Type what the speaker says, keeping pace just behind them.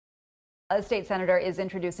A state senator is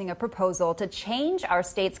introducing a proposal to change our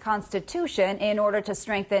state's constitution in order to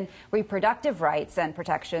strengthen reproductive rights and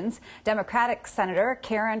protections. Democratic Senator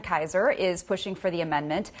Karen Keiser is pushing for the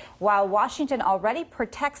amendment. While Washington already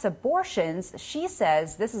protects abortions, she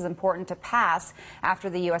says this is important to pass after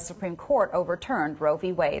the U.S. Supreme Court overturned Roe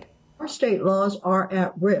v. Wade. Our state laws are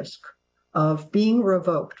at risk of being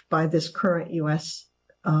revoked by this current U.S.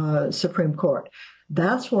 Supreme Court.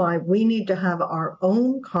 That's why we need to have our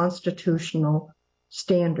own constitutional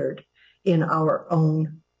standard in our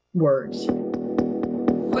own words.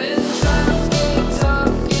 When times get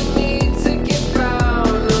tough, you need to get proud.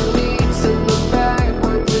 No need to look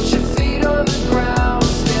backward, put your feet on the ground.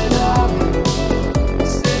 Stand up,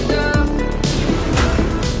 stand up.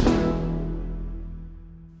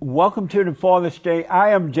 Welcome to the TheFallenState.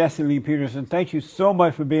 I am Jesse Lee Peterson. Thank you so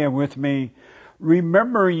much for being with me.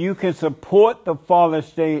 Remember, you can support the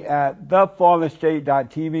TheFallenState at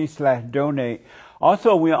TheFallenState.tv/donate.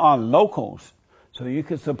 Also, we are on Locals, so you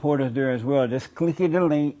can support us there as well. Just clicking the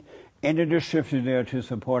link in the description there to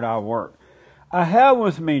support our work. I have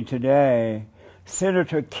with me today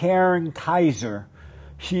Senator Karen Keiser.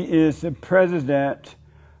 She is the president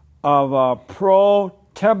of Pro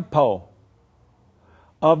Tempore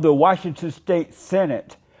of the Washington State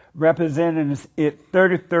Senate, representing its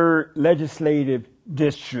 33rd Legislative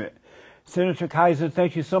District. Senator Keiser,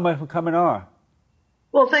 thank you so much for coming on.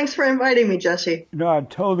 Well, thanks for inviting me, Jesse. No, I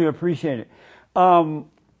totally appreciate it. I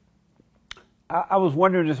was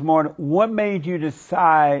wondering this morning, what made you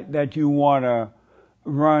decide that you want to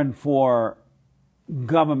run for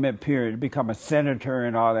government period, become a senator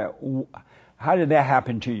and all that? How did that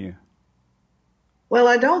happen to you? Well,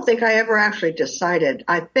 I don't think I ever actually decided.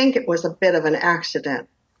 I think it was a bit of an accident.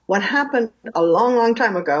 What happened a long, long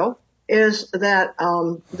time ago is that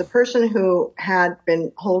the person who had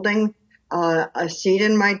been holding a seat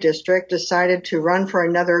in my district decided to run for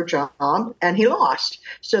another job, and he lost.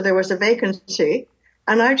 So there was a vacancy,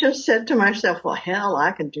 and I just said to myself, well, hell,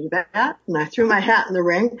 I can do that. And I threw my hat in the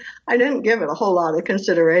ring. I didn't give it a whole lot of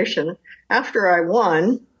consideration. After I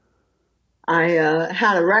won, I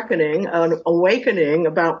had a reckoning, an awakening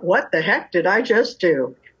about what the heck did I just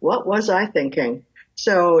do? What was I thinking?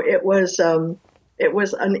 So it was an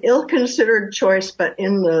ill-considered choice, but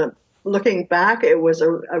looking back, it was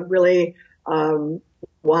a really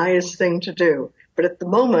wise thing to do. But at the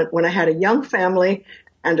moment, when I had a young family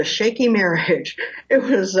and a shaky marriage, it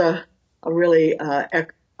was a really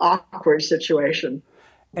awkward situation.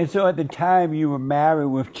 And so at the time, you were married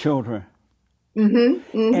with children.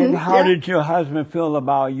 Mm-hmm, and how did your husband feel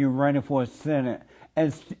about you running for Senate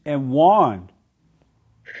and won?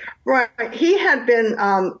 Right. He had been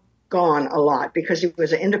gone a lot because he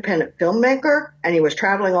was an independent filmmaker and he was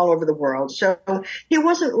traveling all over the world. So he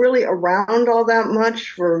wasn't really around all that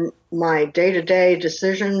much for my day-to-day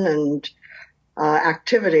decision and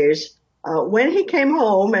activities. When he came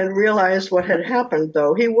home and realized what had happened,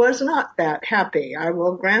 though, he was not that happy. I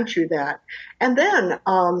will grant you that. And then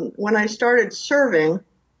when I started serving,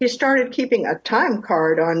 he started keeping a time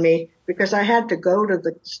card on me because I had to go to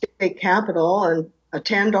the state capitol and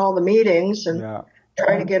attend all the meetings and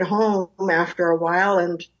try to get home after a while.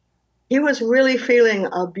 And he was really feeling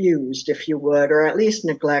abused, if you would, or at least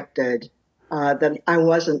neglected, that I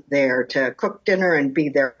wasn't there to cook dinner and be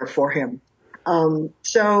there for him.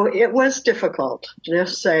 So it was difficult,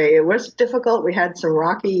 just say. It was difficult. We had some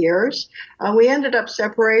rocky years. We ended up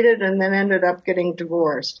separated and then ended up getting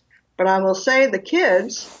divorced. But I will say the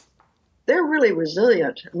kids, they're really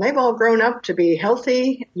resilient. And they've all grown up to be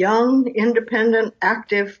healthy, young, independent,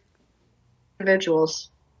 active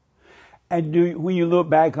individuals. And when you look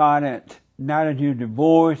back on it, now that you're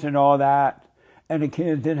divorced and all that, and the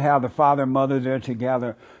kids didn't have the father and mother there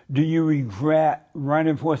together, do you regret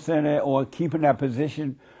running for Senate or keeping that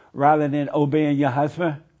position rather than obeying your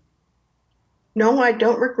husband? No, I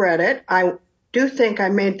don't regret it. I do think I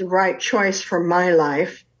made the right choice for my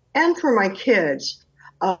life and for my kids.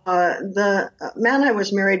 The man I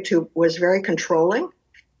was married to was very controlling,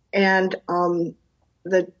 and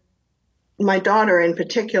my daughter in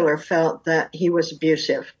particular felt that he was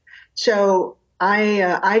abusive. So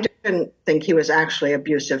I didn't think he was actually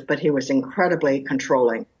abusive, but he was incredibly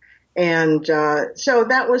controlling. And so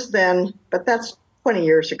that was then, but that's 20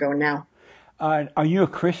 years ago now. Are you a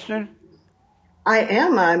Christian? I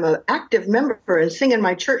am. I'm an active member and sing in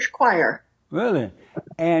my church choir. Really?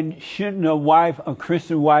 And shouldn't a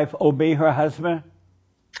Christian wife, obey her husband?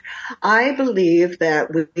 I believe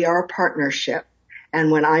that we are a partnership.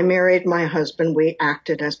 And when I married my husband, we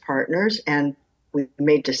acted as partners and we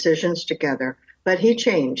made decisions together. But he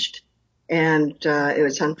changed. And it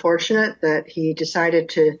was unfortunate that he decided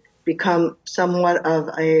to become somewhat of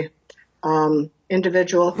a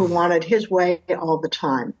individual who wanted his way all the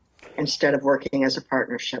time instead of working as a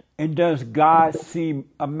partnership. And does God see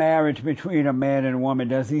a marriage between a man and a woman?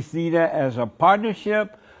 Does he see that as a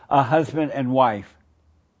partnership, a husband and wife?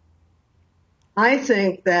 I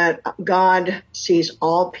think that God sees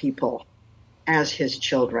all people as his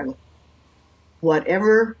children,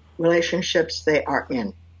 whatever relationships they are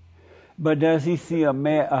in. But does he see a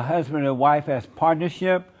husband and wife as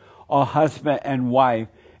partnership or husband and wife,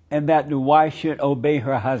 and that the wife should obey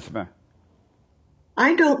her husband?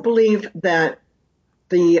 I don't believe that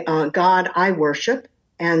the God I worship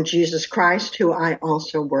and Jesus Christ, who I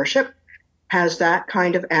also worship, has that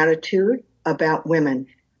kind of attitude about women.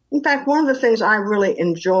 In fact, one of the things I really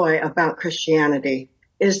enjoy about Christianity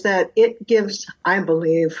is that it gives, I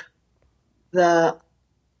believe, the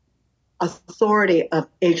authority of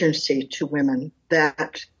agency to women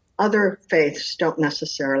that other faiths don't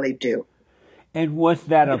necessarily do. And what's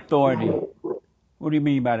that authority? What do you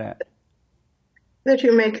mean by that? That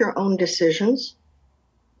you make your own decisions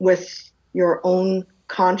with your own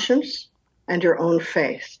conscience and your own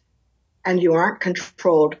faith, and you aren't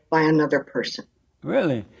controlled by another person.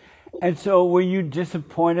 Really? And so were you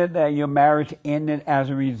disappointed that your marriage ended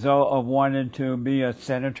as a result of wanting to be a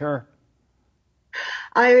senator?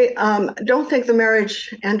 I don't think the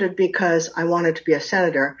marriage ended because I wanted to be a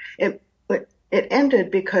senator. It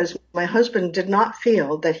ended because my husband did not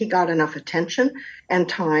feel that he got enough attention and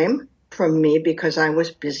time from me because I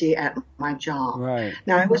was busy at my job. Right.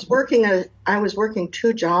 Now I was working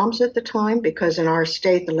 2 jobs at the time because in our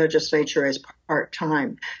state the legislature is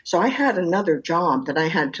part-time. So I had another job that I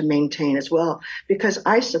had to maintain as well because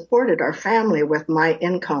I supported our family with my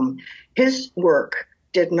income. His work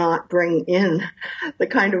did not bring in the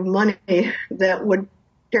kind of money that would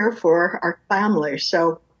care for our family,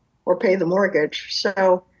 or pay the mortgage.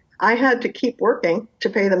 So I had to keep working to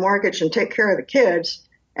pay the mortgage and take care of the kids.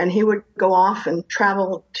 And he would go off and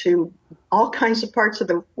travel to all kinds of parts of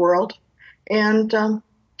the world. And,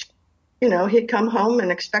 he'd come home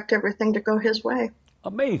and expect everything to go his way.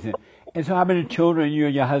 Amazing. And so how many children you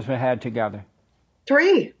and your husband had together?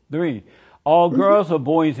 3. 3. All girls or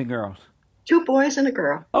boys and girls? 2 boys and a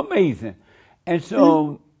girl. Amazing. And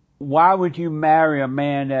so why would you marry a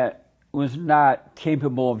man that was not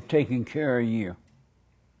capable of taking care of you?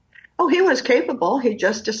 Oh, he was capable. He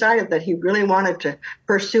just decided that he really wanted to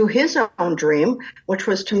pursue his own dream, which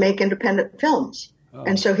was to make independent films. Oh.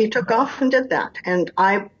 And so he took off and did that. And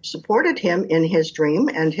I supported him in his dream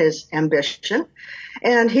and his ambition.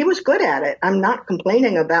 And he was good at it. I'm not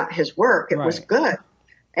complaining about his work. It was good.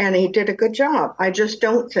 And he did a good job. I just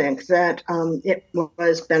don't think that it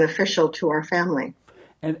was beneficial to our family.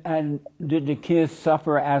 And did the kids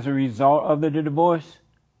suffer as a result of the divorce?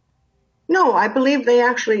 No, I believe they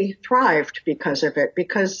actually thrived because of it,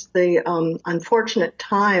 because the unfortunate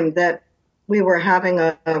time that we were having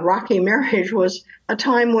a rocky marriage was a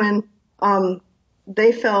time when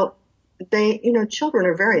they felt children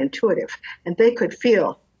are very intuitive, and they could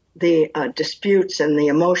feel the disputes and the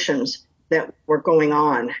emotions that were going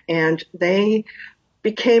on, and they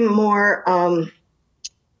became more,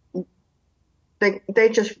 they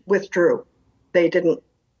just withdrew. They didn't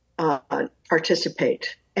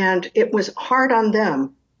participate. And it was hard on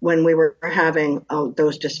them when we were having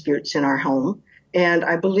those disputes in our home. And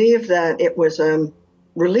I believe that it was a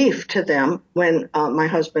relief to them when my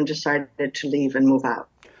husband decided to leave and move out.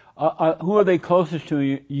 Who are they closest to,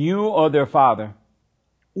 you or their father?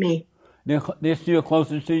 Me. They're still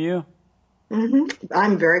closest to you? Mm-hmm.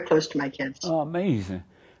 I'm very close to my kids. Oh, amazing.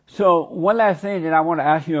 So one last thing that I want to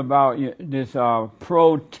ask you about this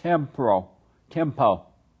Pro Tempore.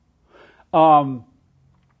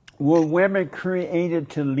 Were women created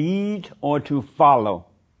to lead or to follow?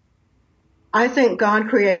 I think God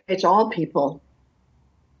creates all people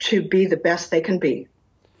to be the best they can be,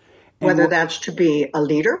 whether that's to be a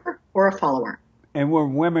leader or a follower. And were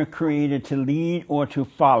women created to lead or to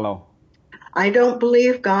follow? I don't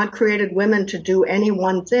believe God created women to do any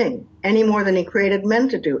one thing, any more than he created men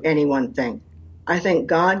to do any one thing. I think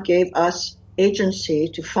God gave us agency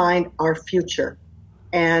to find our future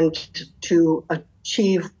and to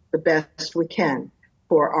achieve the best we can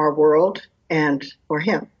for our world and for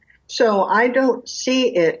him. So I don't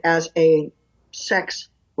see it as a sex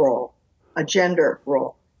role, a gender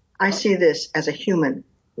role. I see this as a human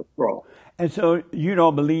role. And so you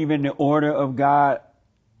don't believe in the order of God,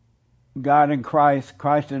 God and Christ,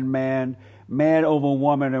 Christ and man, man over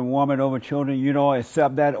woman and woman over children. You don't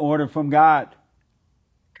accept that order from God?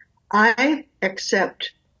 I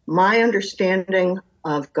accept my understanding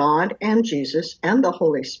of God and Jesus and the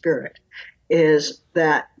Holy Spirit is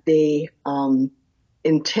that the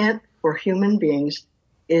intent for human beings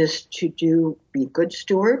is to be good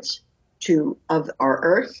stewards of our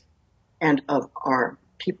earth and of our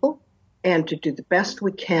people, and to do the best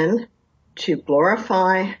we can to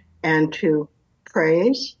glorify and to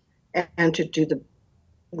praise and to do the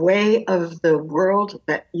way of the world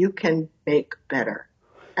that you can make better.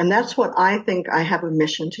 And that's what I think I have a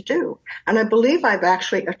mission to do. And I believe I've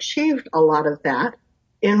actually achieved a lot of that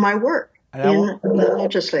in my work in the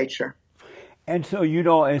legislature. And so you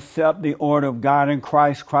don't accept the order of God in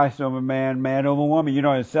Christ, Christ over man, man over woman. You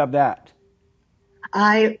don't accept that.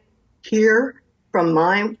 I hear from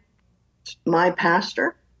my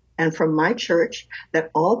pastor and from my church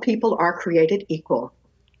that all people are created equal,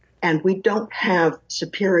 and we don't have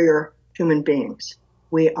superior human beings.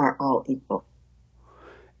 We are all equal.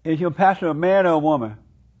 Is your pastor a man or a woman?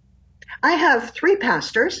 I have 3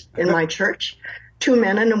 pastors in my church, 2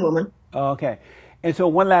 men and a woman. Okay. And so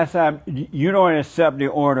one last time, you don't accept the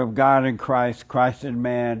order of God in Christ, Christ in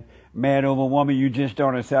man, man over woman. You just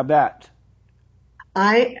don't accept that.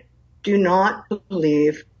 I do not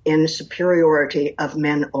believe in superiority of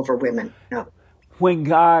men over women. No. When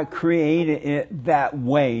God created it that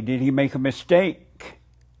way, did he make a mistake?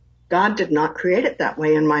 God did not create it that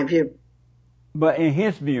way, in my view. But in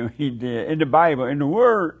his view, he did. In the Bible, in the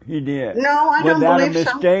Word, he did. No, I don't believe so. Was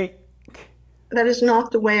that a mistake? That is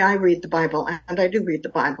not the way I read the Bible, and I do read the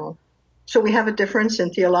Bible. So we have a difference in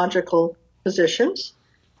theological positions.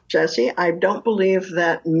 Jesse, I don't believe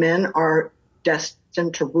that men are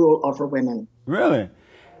destined to rule over women. Really?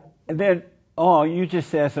 And then, you just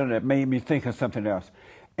said something that made me think of something else.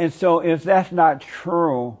 And so if that's not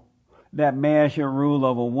true, that man should rule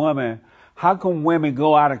over woman, how can women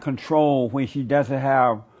go out of control when she doesn't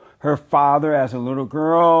have her father as a little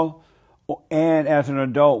girl and as an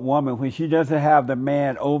adult woman? When she doesn't have the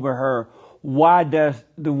man over her, why does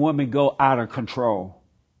the woman go out of control?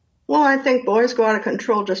 Well, I think boys go out of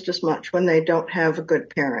control just as much when they don't have a good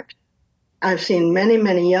parent. I've seen many,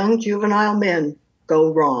 many young juvenile men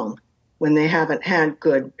go wrong when they haven't had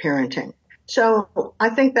good parenting. So I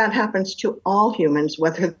think that happens to all humans,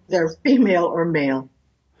 whether they're female or male.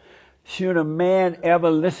 Should a man ever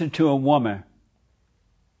listen to a woman?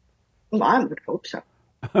 Well, I would hope so.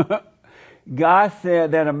 God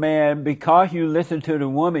said that a man, because you listen to the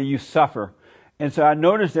woman, you suffer. And so I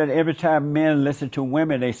noticed that every time men listen to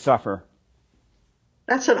women, they suffer.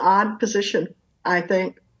 That's an odd position, I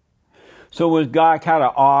think. So was God kind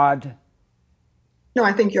of odd? No,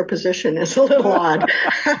 I think your position is a little odd.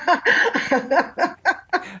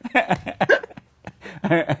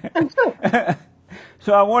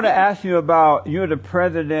 So I want to ask you about, you're the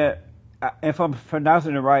president, if I'm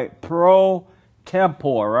pronouncing it right, Pro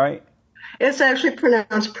Tempore, right? It's actually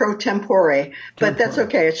pronounced pro tempore, but that's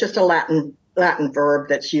okay. It's just a Latin verb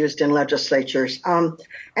that's used in legislatures. And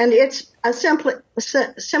it's simply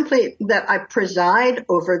that I preside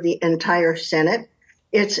over the entire Senate.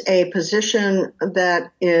 It's a position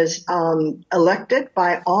that is elected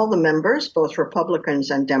by all the members, both Republicans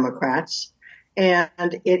and Democrats. And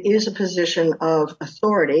it is a position of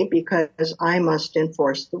authority because I must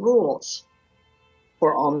enforce the rules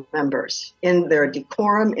for all members in their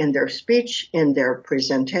decorum, in their speech, in their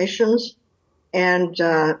presentations, and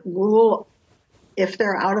rule if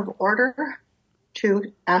they're out of order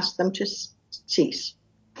to ask them to cease.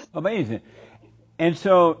 Amazing. And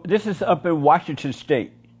so this is up in Washington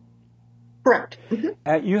State. Correct.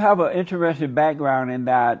 Mm-hmm. You have an interesting background in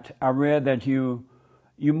that I read that you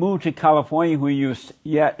moved to California when you were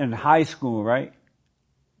yet in high school, right?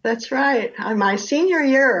 That's right. My senior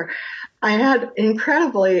year, I had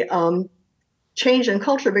incredibly change in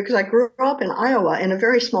culture because I grew up in Iowa in a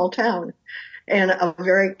very small town and a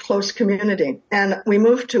very close community. And we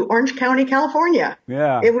moved to Orange County, California.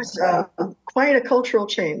 Yeah. It was quite a cultural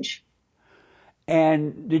change.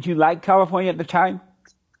 And did you like California at the time?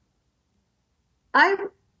 I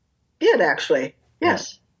did, actually.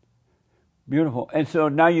 Yes. Beautiful. And so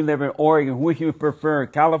now you live in Oregon. Which you prefer,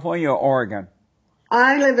 California or Oregon?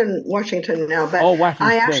 I live in Washington now, but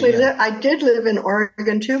I did live in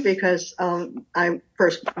Oregon too because I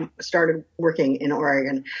first started working in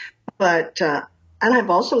Oregon. But and I've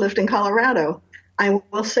also lived in Colorado. I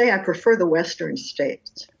will say I prefer the western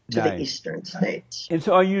states to the eastern states. And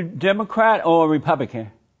so are you Democrat or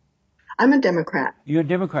Republican? I'm a Democrat. You're a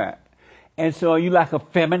Democrat. And so are you like a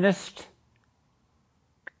feminist?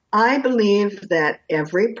 I believe that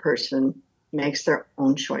every person makes their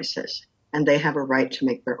own choices, and they have a right to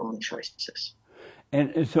make their own choices.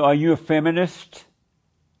 And so are you a feminist?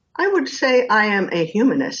 I would say I am a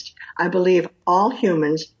humanist. I believe all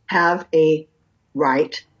humans have a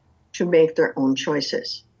right to make their own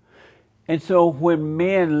choices. And so when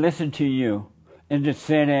men listen to you in the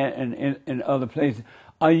Senate and in other places,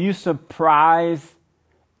 are you surprised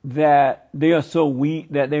that they are so weak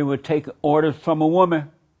that they would take orders from a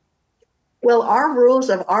woman? Well, our rules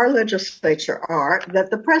of our legislature are that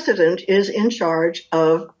the president is in charge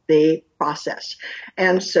of the process.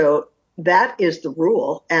 And so that is the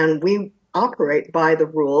rule, and we operate by the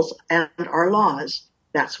rules and our laws.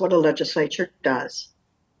 That's what a legislature does.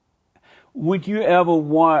 Would you ever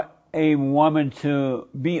want a woman to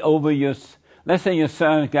be over your, let's say your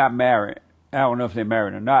sons got married. I don't know if they're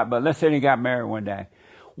married or not, but let's say they got married one day.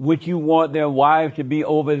 Would you want their wives to be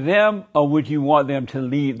over them, or would you want them to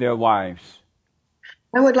lead their wives?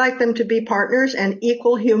 I would like them to be partners and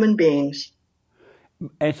equal human beings.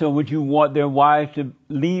 And so would you want their wives to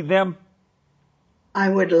lead them? I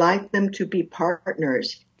would like them to be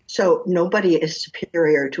partners. So nobody is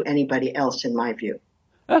superior to anybody else, in my view.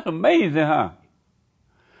 That's amazing, huh?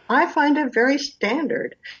 I find it very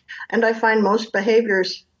standard. And I find most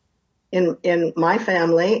behaviors in my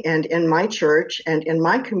family and in my church and in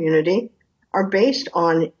my community are based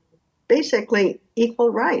on basically equal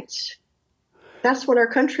rights. That's what our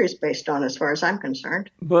country is based on, as far as I'm concerned.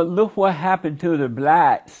 But look what happened to the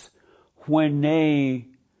blacks when they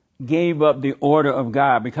gave up the order of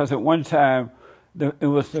God. Because at one time, it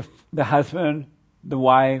was the husband, the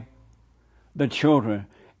wife, the children.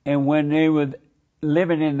 And when they were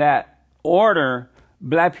living in that order,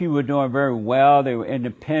 black people were doing very well. They were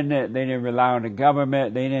independent. They didn't rely on the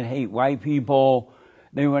government. They didn't hate white people.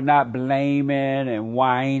 They were not blaming and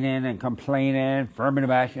whining and complaining, affirmative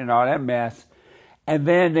action, and all that mess. And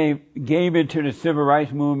then they gave into the civil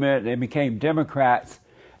rights movement. They became Democrats.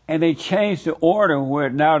 And they changed the order where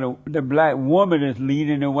now the black woman is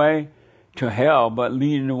leading the way to hell, but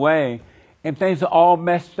leading the way. And things are all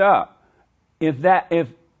messed up. If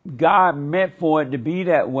God meant for it to be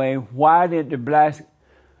that way, why did the blacks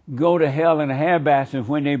go to hell in a handbasket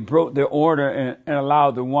when they broke their order and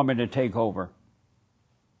allowed the woman to take over?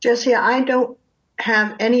 Jesse, I don't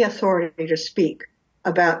have any authority to speak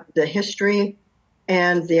about the history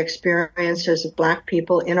and the experiences of black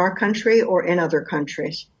people in our country or in other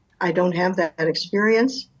countries. I don't have that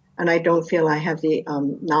experience, and I don't feel I have the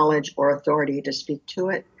knowledge or authority to speak to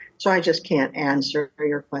it. So I just can't answer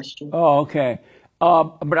your question. Oh, okay.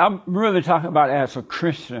 But I'm really talking about as a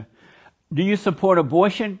Christian. Do you support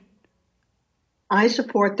abortion? I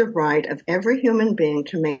support the right of every human being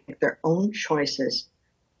to make their own choices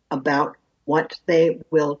about what they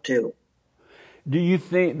will do. Do you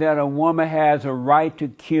think that a woman has a right to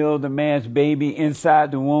kill the man's baby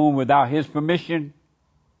inside the womb without his permission?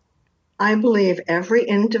 I believe every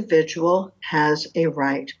individual has a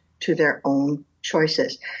right to their own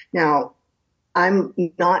choices. Now, I'm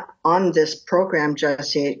not on this program,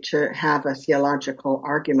 Jesse, to have a theological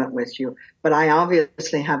argument with you, but I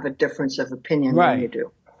obviously have a difference of opinion than you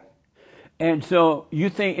do. And so you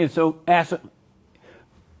think it's so,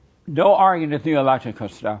 don't argue the theological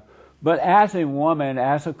stuff, but as a woman,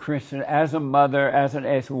 as a Christian, as a mother, as an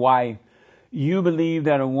ex-wife, you believe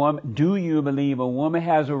that do you believe a woman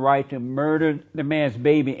has a right to murder the man's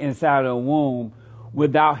baby inside her womb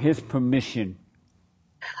without his permission?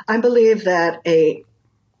 I believe that a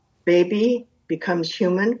baby becomes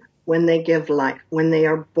human when they give life, when they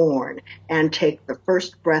are born and take the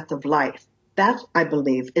first breath of life. That, I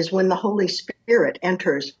believe, is when the Holy Spirit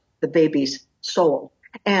enters the baby's soul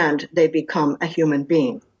and they become a human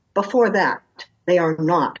being. Before that, they are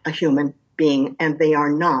not a human being and they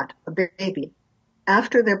are not a baby.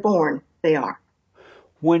 After they're born, they are.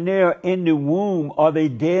 When they're in the womb, are they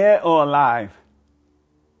dead or alive?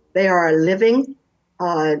 They are a living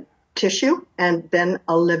tissue and then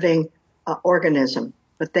a living organism,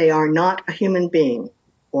 but they are not a human being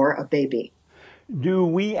or a baby. Do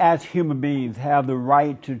we as human beings have the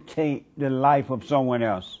right to take the life of someone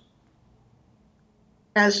else?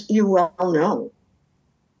 As you well know,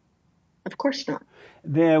 of course not.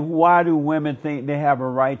 Then why do women think they have a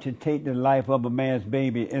right to take the life of a man's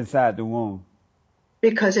baby inside the womb?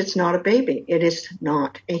 Because it's not a baby. It is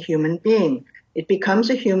not a human being. It becomes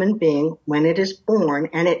a human being when it is born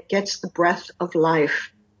and it gets the breath of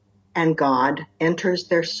life and God enters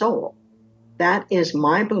their soul. That is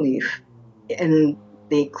my belief in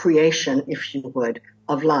the creation, if you would,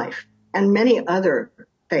 of life. And many other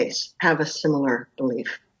faiths have a similar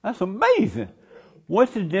belief. That's amazing.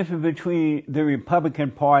 What's the difference between the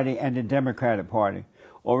Republican Party and the Democratic Party,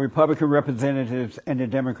 or Republican representatives and the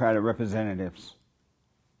Democratic representatives?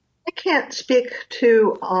 I can't speak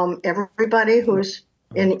to everybody who's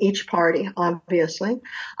in each party, obviously.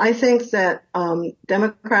 I think that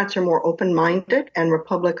Democrats are more open-minded and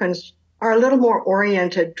Republicans are a little more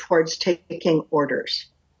oriented towards taking orders.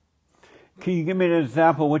 Can you give me an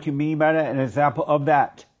example of what you mean by that? An example of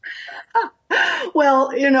that?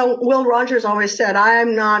 Well, Will Rogers always said, I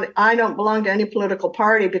don't belong to any political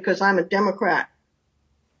party because I'm a Democrat.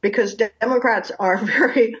 Because Democrats are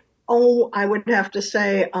very, I would have to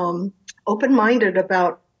say, open-minded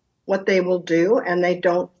about what they will do, and they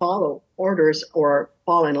don't follow orders or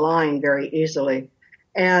fall in line very easily.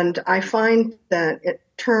 And I find that in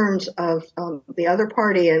terms of the other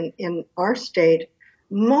party in our state,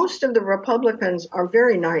 most of the Republicans are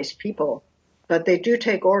very nice people, but they do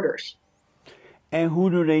take orders. And who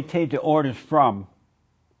do they take the orders from?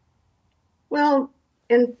 Well,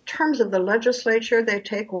 in terms of the legislature, they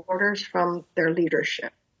take orders from their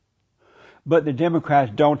leadership. But the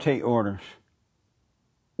Democrats don't take orders.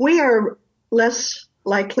 We are less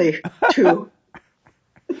likely to.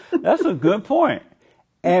 That's a good point.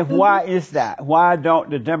 And why is that? Why don't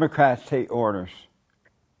the Democrats take orders?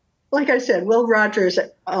 Like I said, Will Rogers,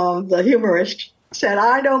 the humorist, said,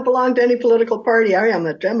 I don't belong to any political party. I am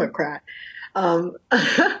a Democrat.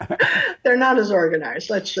 They're not as organized.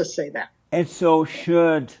 Let's just say that. And so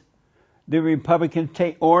should the Republicans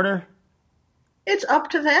take order? It's up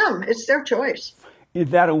to them. It's their choice.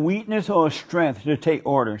 Is that a weakness or a strength to take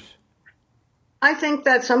orders? I think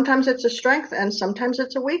that sometimes it's a strength and sometimes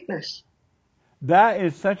it's a weakness. That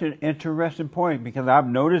is such an interesting point, because I've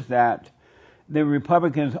noticed that the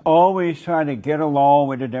Republicans always try to get along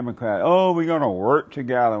with the Democrats. Oh, we're going to work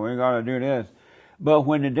together. We're going to do this. But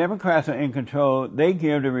when the Democrats are in control, they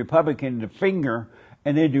give the Republicans the finger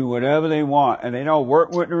and they do whatever they want. And they don't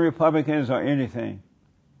work with the Republicans or anything.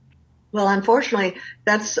 Well, unfortunately,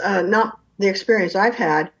 that's not the experience I've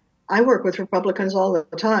had. I work with Republicans all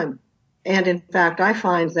the time. And in fact, I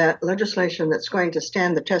find that legislation that's going to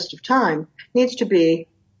stand the test of time needs to be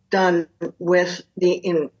done with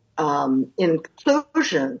the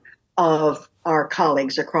inclusion of our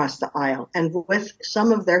colleagues across the aisle and with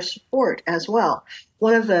some of their support as well.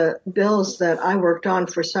 One of the bills that I worked on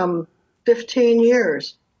for some 15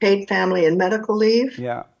 years, paid family and medical leave,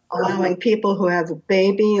 allowing people who have a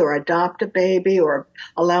baby or adopt a baby, or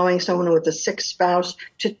allowing someone with a sick spouse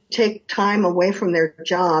to take time away from their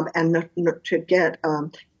job and to get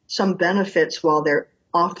some benefits while they're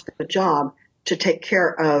off the job to take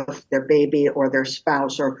care of their baby or their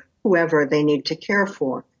spouse or whoever they need to care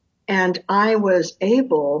for. And I was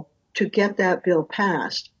able to get that bill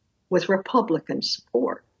passed with Republican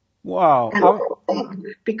support. Wow.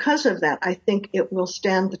 And because of that, I think it will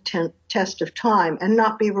stand the test of time and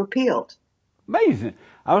not be repealed. Amazing.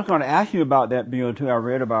 I was going to ask you about that bill, too. I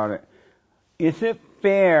read about it. Is it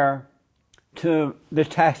fair to the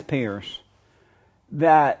taxpayers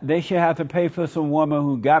that they should have to pay for some woman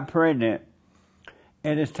who got pregnant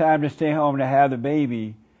and it's time to stay home to have the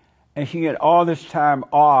baby, and she get all this time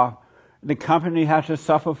off? The company has to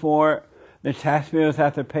suffer for it. The taxpayers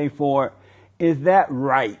have to pay for it. Is that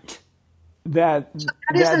right? It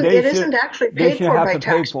isn't actually paid for by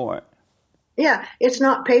taxpayers. Yeah, it's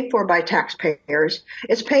not paid for by taxpayers.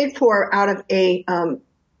 It's paid for out of a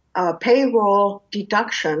payroll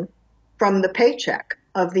deduction from the paycheck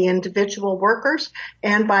of the individual workers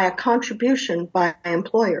and by a contribution by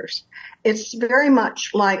employers. It's very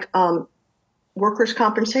much like workers'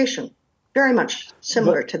 compensation. Very much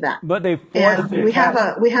similar to that. But we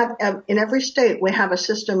have in every state, we have a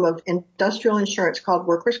system of industrial insurance called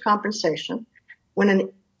workers' compensation. When a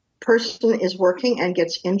person is working and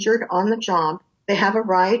gets injured on the job, they have a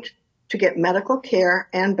right to get medical care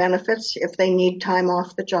and benefits if they need time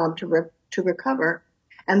off the job to recover.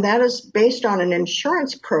 And that is based on an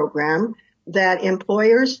insurance program that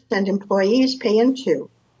employers and employees pay into.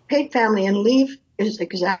 Paid family and leave is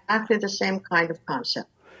exactly the same kind of concept.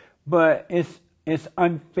 But it's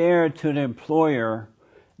unfair to the employer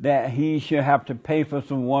that he should have to pay for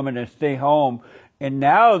some woman to stay home. And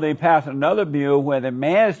now they pass another bill where the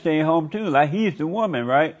man stay home too, like he's the woman,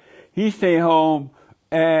 right? He stay home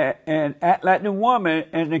and act like the woman,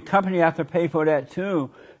 and the company has to pay for that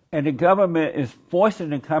too. And the government is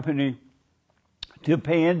forcing the company to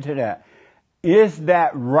pay into that. Is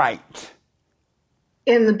that right?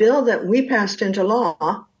 In the bill that we passed into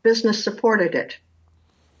law, business supported it.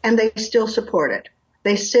 And they still support it.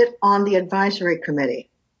 They sit on the advisory committee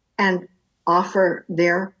and offer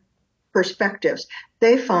their perspectives.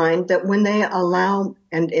 They find that when they allow,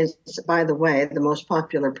 and is, by the way, the most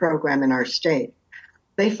popular program in our state,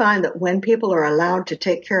 they find that when people are allowed to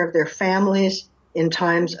take care of their families in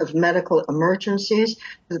times of medical emergencies,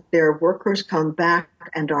 that their workers come back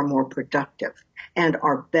and are more productive and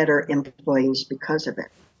are better employees because of it.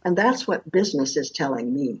 And that's what business is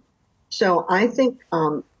telling me. So I think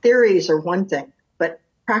theories are one thing, but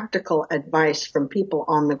practical advice from people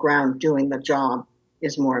on the ground doing the job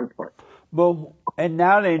is more important. But and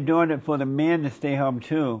now they're doing it for the men to stay home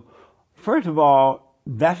too. First of all,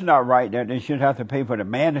 that's not right that they should have to pay for the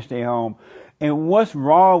man to stay home. And what's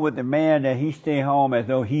wrong with the man that he stay home as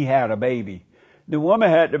though he had a baby? The woman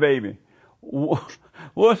had the baby.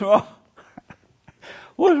 What's wrong?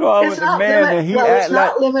 What's wrong with the man that he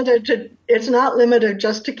it's not limited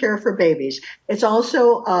just to care for babies. It's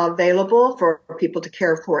also available for people to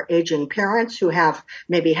care for aging parents who have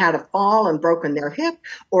maybe had a fall and broken their hip,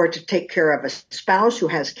 or to take care of a spouse who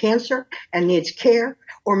has cancer and needs care,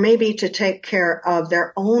 or maybe to take care of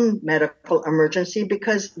their own medical emergency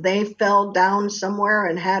because they fell down somewhere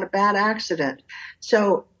and had a bad accident.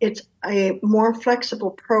 So it's a more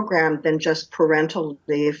flexible program than just parental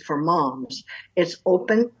leave for moms. It's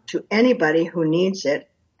open to anybody who needs it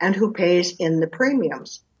and who pays in the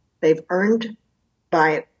premiums. They've earned,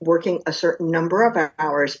 by working a certain number of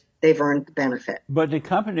hours, they've earned the benefit. But the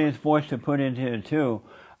company is forced to put into it too.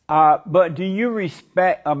 But do you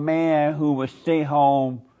respect a man who would stay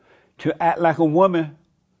home to act like a woman?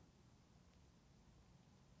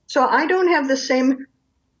 So I don't have the same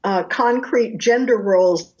concrete gender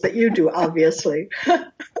roles that you do, obviously.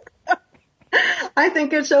 I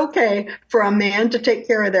think it's okay for a man to take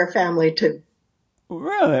care of their family too.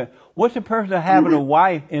 Really? What's the purpose of having a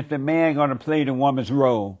wife if the man going to play the woman's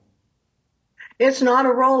role? It's not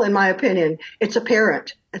a role, in my opinion. It's a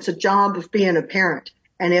parent. It's a job of being a parent.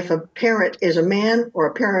 And if a parent is a man or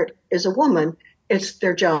a parent is a woman, it's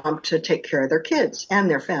their job to take care of their kids and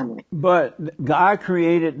their family. But God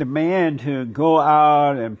created the man to go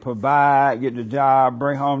out and provide, get the job,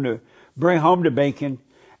 bring home the bacon,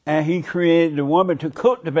 and He created the woman to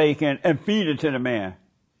cook the bacon and feed it to the man.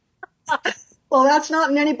 Well, that's not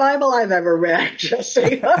in any Bible I've ever read,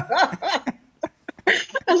 Jesse.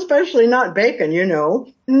 Especially not bacon, you know.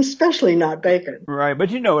 Especially not bacon. Right,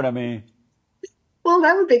 but you know what I mean. Well,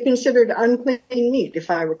 that would be considered unclean meat, if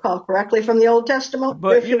I recall correctly from the Old Testament.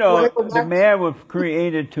 But, you know, the man was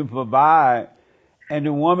created to provide, and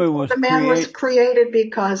the woman was created... The man was created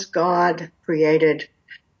because God created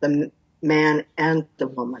the man and the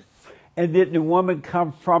woman. And did the woman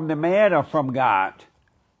come from the man or from God?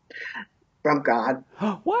 From God.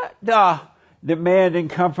 What? The man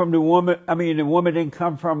didn't come from the woman. I mean, the woman didn't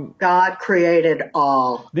come from... God created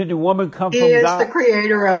all. Did the woman come from God? He is the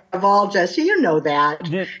creator of all, Jesse. You know that.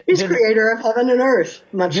 He's creator of heaven and earth,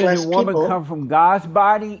 much less people. Did the woman come from God's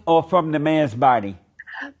body or from the man's body?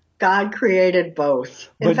 God created both.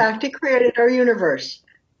 In fact, He created our universe.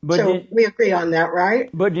 So we agree on that, right?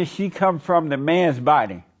 But did she come from the man's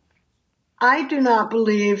body? I do not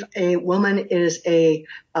believe a woman is a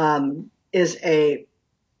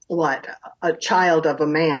child of a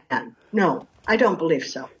man. No, I don't believe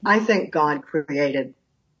so. I think God created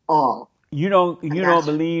all. You don't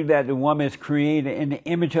believe that the woman is created in the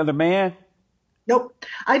image of the man? Nope,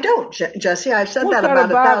 I don't, Jesse. I've said that about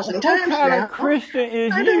 1,000 times now. What kind of Christian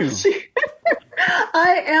is you?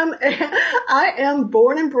 I am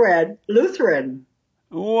born and bred Lutheran.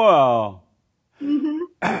 Whoa.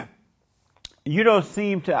 Mm-hmm. You don't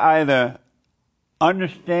seem to either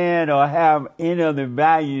understand or have any of the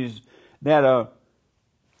values that are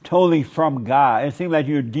totally from God. It seems like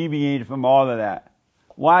you're deviated from all of that.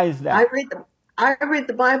 Why is that? I read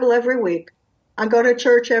the Bible every week. I go to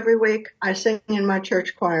church every week. I sing in my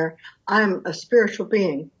church choir. I'm a spiritual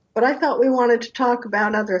being. But I thought we wanted to talk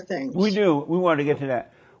about other things. We do. We want to get to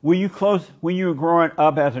that. Were you close when you were growing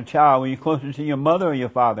up as a child? Were you closer to your mother or your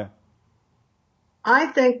father? I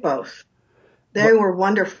think both. They were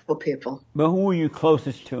wonderful people. But who were you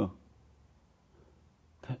closest to?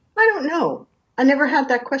 I don't know. I never had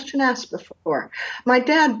that question asked before. My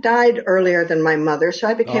dad died earlier than my mother, so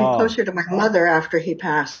I became closer to my mother after he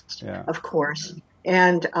passed, of course.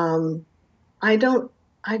 And I don't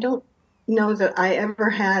know that I ever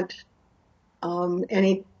had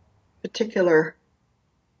any particular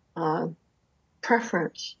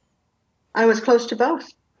preference. I was close to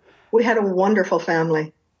both. We had a wonderful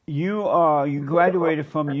family. You graduated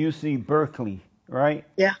from UC Berkeley, right?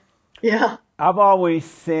 Yeah. I've always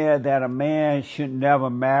said that a man should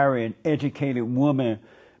never marry an educated woman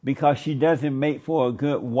because she doesn't make for a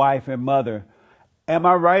good wife and mother. Am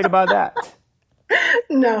I right about that?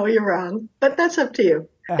 No, you're wrong. But that's up to you.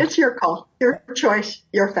 It's your call, your choice,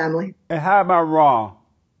 your family. And how am I wrong?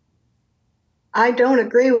 I don't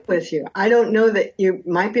agree with you. I don't know that you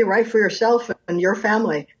might be right for yourself and your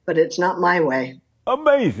family, but it's not my way.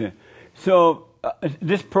 Amazing. So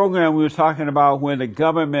this program we were talking about where the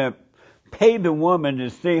government paid the woman to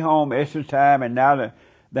stay home extra time, and now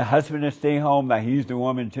the husband to stay home, like he's the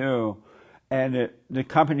woman too, and the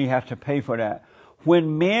company has to pay for that.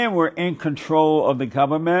 When men were in control of the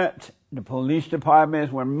government, the police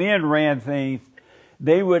departments, when men ran things,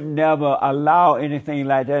 they would never allow anything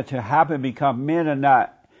like that to happen because men are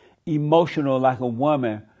not emotional like a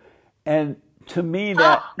woman. And to me,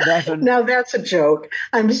 that's a... Now that's a joke.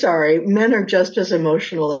 I'm sorry. Men are just as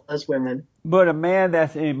emotional as women. But a man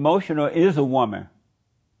that's emotional is a woman.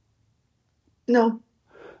 No.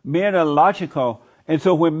 Men are logical. And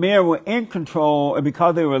so when men were in control, and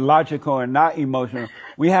because they were logical and not emotional,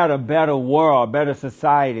 we had a better world, a better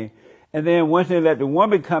society. And then once they let the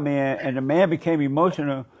woman come in and the man became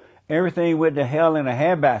emotional, everything went to hell in a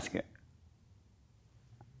handbasket.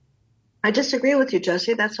 I disagree with you,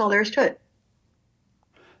 Jesse. That's all there is to it.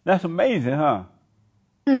 That's amazing, huh?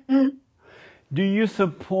 Mm-hmm. Do you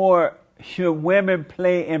support, should women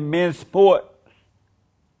play in men's sport?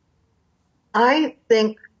 I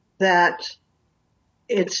think that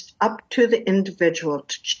it's up to the individual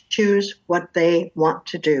to choose what they want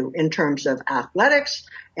to do in terms of athletics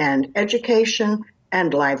and education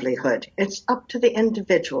and livelihood. It's up to the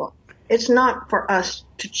individual. It's not for us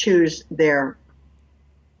to choose their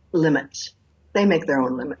limits. They make their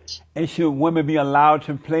own limits. And should women be allowed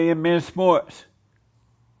to play in men's sports?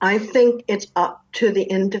 I think it's up to the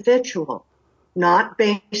individual, not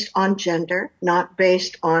based on gender, not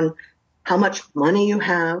based on how much money you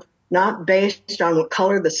have, not based on what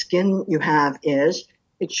color the skin you have is.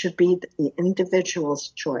 It should be the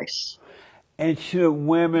individual's choice. And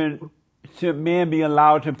should men be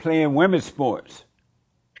allowed to play in women's sports?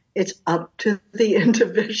 It's up to the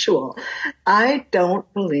individual. I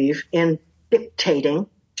don't believe in dictating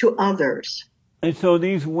to others. And so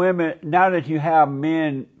these women, now that you have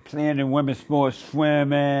men playing in women's sports,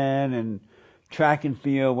 swimming and track and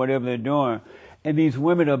field, whatever they're doing, and these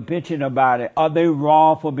women are bitching about it, are they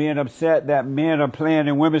wrong for being upset that men are playing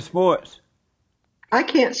in women's sports? I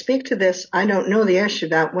can't speak to this. I don't know the issue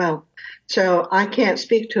that well. So I can't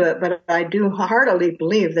speak to it, but I do heartily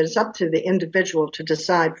believe that it's up to the individual to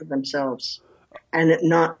decide for themselves and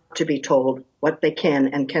not to be told what they can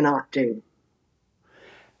and cannot do.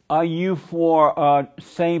 Are you for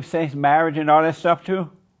same-sex marriage and all that stuff too?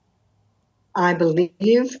 I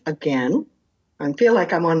believe, again, I feel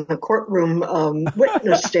like I'm on the courtroom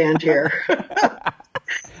witness stand here.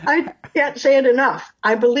 I can't say it enough.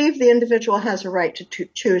 I believe the individual has a right to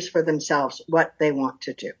choose for themselves what they want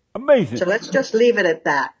to do. Amazing. So let's just leave it at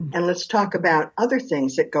that, and let's talk about other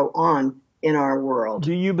things that go on in our world.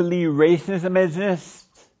 Do you believe racism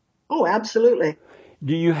exists? Oh, absolutely.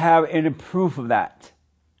 Do you have any proof of that?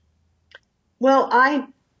 Well, I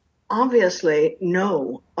obviously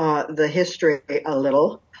know the history a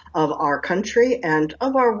little of our country and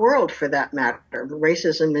of our world, for that matter.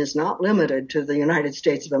 Racism is not limited to the United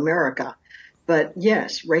States of America. But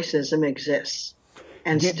yes, racism exists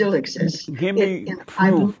and still exists. Give me proof.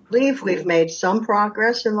 I believe we've made some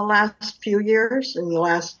progress in the last few years, in the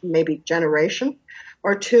last maybe generation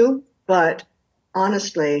or two. But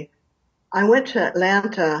honestly, I went to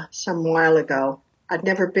Atlanta some while ago. I'd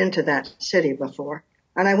never been to that city before.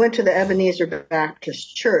 And I went to the Ebenezer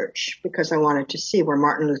Baptist Church because I wanted to see where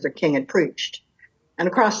Martin Luther King had preached. And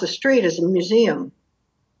across the street is a museum.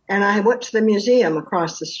 And I went to the museum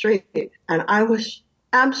across the street, and I was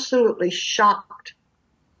absolutely shocked.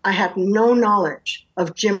 I had no knowledge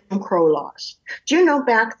of Jim Crow laws. Do you know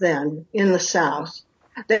back then in the South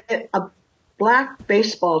that a black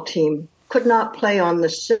baseball team could not play on the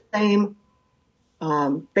same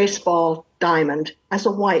baseball diamond as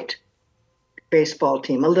a white baseball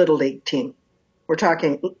team, a little league team? We're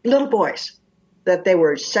talking little boys, that they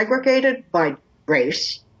were segregated by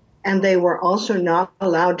race, and they were also not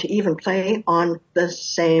allowed to even play on the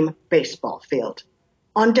same baseball field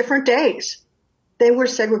on different days. They were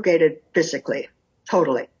segregated physically,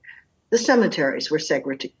 totally. The cemeteries were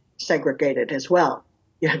segregated as well.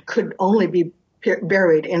 You could only be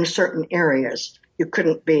buried in certain areas. You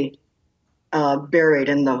couldn't be buried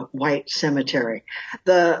in the white cemetery.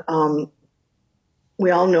 We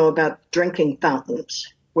all know about drinking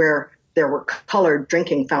fountains, where there were colored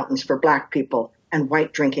drinking fountains for black people and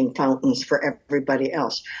white drinking fountains for everybody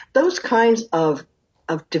else. Those kinds of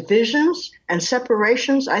divisions and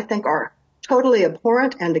separations, I think, are totally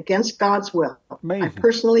abhorrent and against God's will. Amazing. I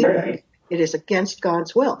personally think it is against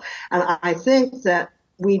God's will. And I think that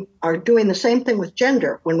we are doing the same thing with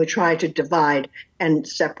gender when we try to divide and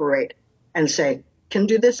separate and say, you can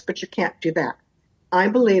do this, but you can't do that. I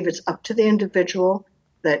believe it's up to the individual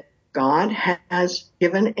that God has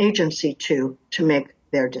given agency to make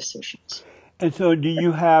their decisions. And so do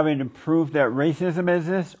you have any proof that racism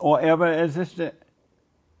exists or ever existed?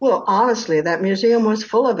 Well, honestly, that museum was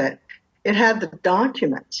full of it. It had the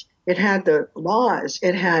documents, it had the laws,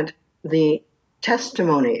 it had the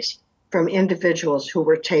testimonies from individuals who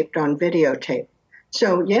were taped on videotape.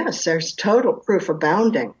 So, yes, there's total proof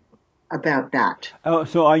abounding about that. Oh,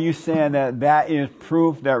 so are you saying that that is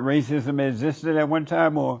proof that racism existed at one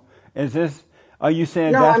time, or are you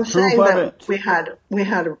saying No, that's I'm proof saying of that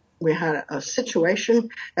it? we had a situation,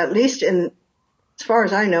 at least as far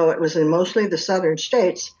as I know, it was in mostly the southern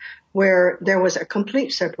states, where there was a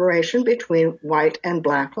complete separation between white and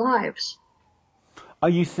black lives. Are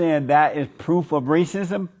you saying that is proof of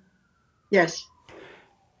racism? Yes.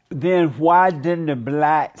 Then why didn't the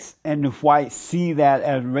blacks and the whites see that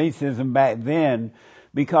as racism back then?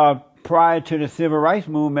 Because prior to the civil rights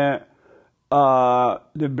movement, the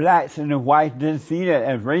blacks and the whites didn't see that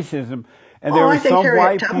as racism. And there were some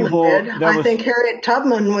white people I think Harriet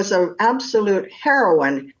Tubman was an absolute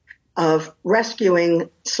heroine of rescuing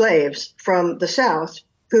slaves from the South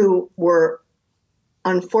who were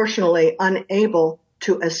unfortunately unable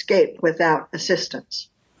to escape without assistance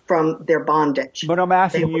from their bondage. But I'm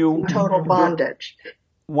asking you, total bondage.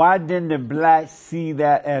 Why didn't the blacks see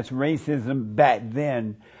that as racism back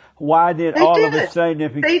then? Why did They all did. of a sudden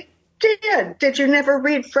it They did. Did you never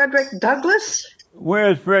read Frederick Douglass?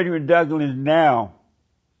 Where is Frederick Douglass now?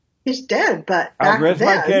 He's dead, but I back rest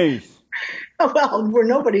then, my case. well,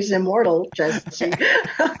 nobody's immortal, Jesse.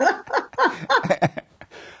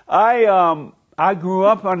 I grew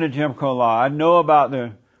up under Jim Crow law. I know about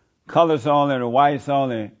the colors only, the whites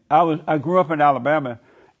only. I grew up in Alabama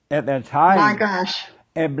at that time. My gosh.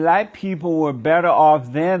 And black people were better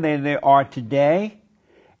off then than they are today.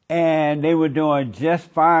 And they were doing just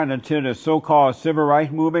fine until the so-called civil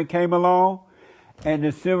rights movement came along. And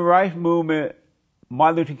the civil rights movement,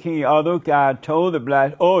 Martin Luther King, all those guys told the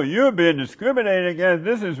blacks, oh, you're being discriminated against.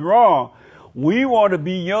 This is wrong. We want to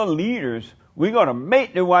be your leaders. We're going to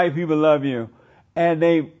make the white people love you.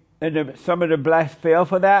 And some of the blacks fell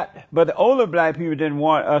for that. But the older black people didn't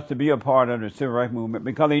want us to be a part of the civil rights movement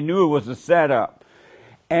because they knew it was a setup.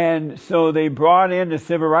 And so they brought in the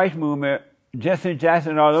civil rights movement. Jesse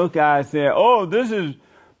Jackson and all those guys said, oh, this is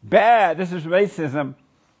bad. This is racism.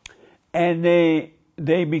 And they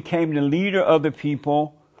became the leader of the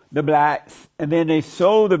people, the blacks. And then they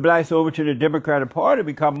sold the blacks over to the Democratic Party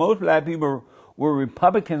because most black people were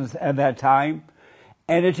Republicans at that time.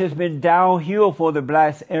 And it's just been downhill for the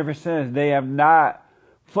blacks ever since. They have not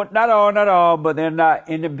all, but they're not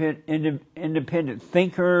independent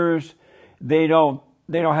thinkers. They don't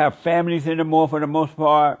have families anymore for the most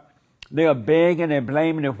part. They are begging and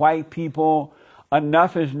blaming the white people.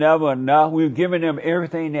 Enough is never enough. We've given them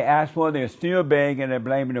everything they asked for. They're still begging and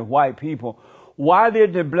blaming the white people. Why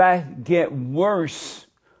did the blacks get worse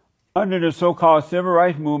under the so-called civil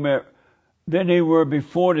rights movement than they were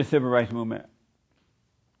before the civil rights movement?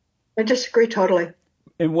 I disagree totally.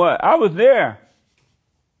 In what? I was there.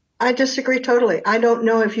 I disagree totally. I don't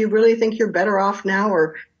know if you really think you're better off now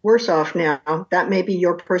or worse off now. That may be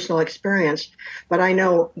your personal experience. But I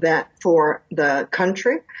know that for the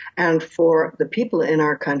country and for the people in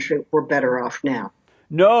our country, we're better off now.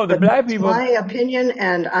 No, the but black people. That's my opinion,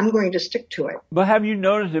 and I'm going to stick to it. But have you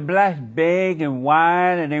noticed the blacks beg and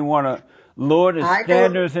whine and they want to lower the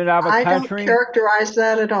standards in our country? I don't characterize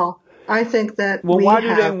that at all. I think that why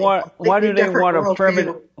do they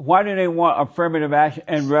want affirmative action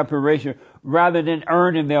and reparation rather than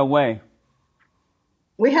earning their way?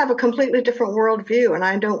 We have a completely different worldview, and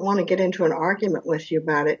I don't want to get into an argument with you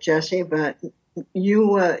about it, Jesse, but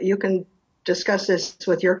you can discuss this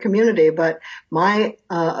with your community, but my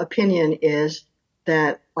opinion is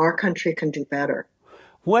that our country can do better.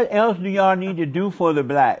 What else do y'all need to do for the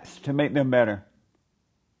blacks to make them better?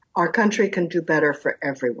 Our country can do better for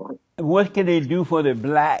everyone. What can they do for the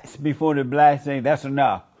blacks before the blacks say, that's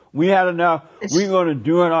enough? We had enough. We're going to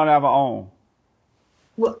do it on our own.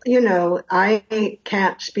 Well, I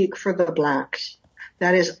can't speak for the blacks.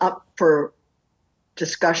 That is up for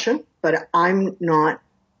discussion, but I'm not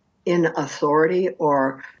in authority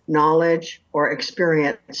or knowledge or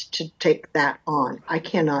experience to take that on. I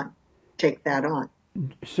cannot take that on.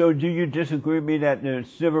 So do you disagree with me that the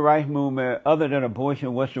civil rights movement, other than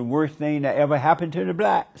abortion, was the worst thing that ever happened to the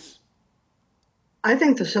blacks? I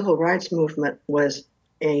think the civil rights movement was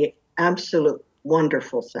an absolute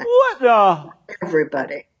wonderful thing. What the?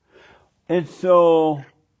 Everybody. And so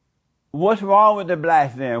what's wrong with the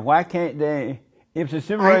blacks then? Why can't they? If the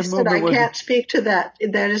civil rights movement was... I can't speak to that.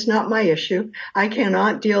 That is not my issue. I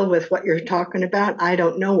cannot deal with what you're talking about. I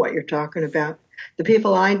don't know what you're talking about. The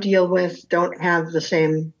people I deal with don't have the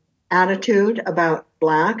same attitude about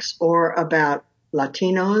blacks or about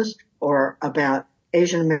Latinos or about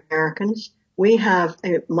Asian Americans. We have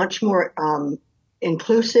a much more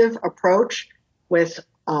inclusive approach with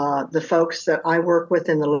the folks that I work with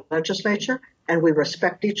in the legislature, and we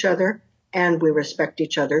respect each other and we respect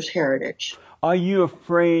each other's heritage. Are you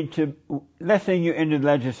afraid to, let's say you're in the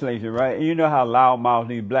legislature, right? You know how loudmouth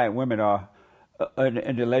these black women are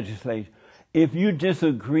in the legislature. If you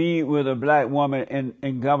disagree with a black woman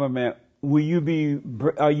in government, are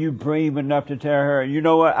you brave enough to tell her, you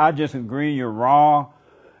know what, I disagree, you're wrong?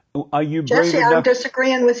 Are you brave Jesse, enough? I'm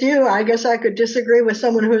disagreeing with you. I guess I could disagree with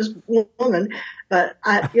someone who's a woman, but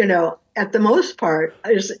at the most part,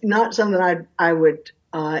 it's not something I would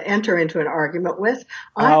enter into an argument with.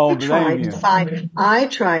 I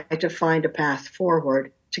try to find a path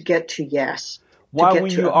forward to get to yes. Why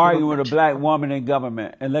would you argue with a black woman in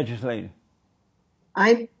government and legislature?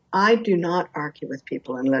 I do not argue with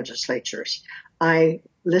people in legislatures. I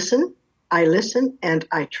listen, and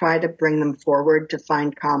I try to bring them forward to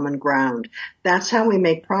find common ground. That's how we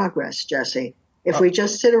make progress, Jesse. If we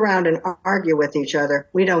just sit around and argue with each other,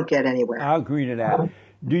 we don't get anywhere. I agree to that.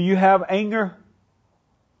 Do you have anger?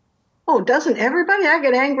 Oh, doesn't everybody? I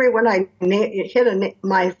get angry when I hit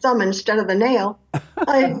my thumb instead of the nail.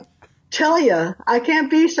 I tell you, I can't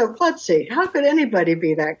be so klutzy. How could anybody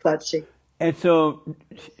be that klutzy? And so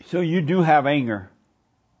you do have anger.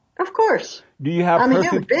 Of course. Do you have I'm a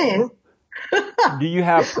human being. Do you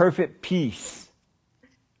have perfect peace?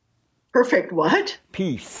 Perfect what?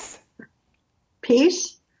 Peace.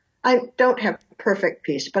 Peace? I don't have perfect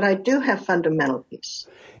peace, but I do have fundamental peace.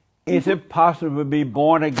 Is it possible to be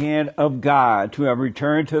born again of God, to have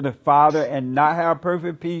returned to the Father and not have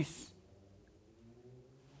perfect peace?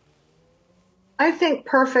 I think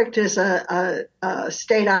perfect is a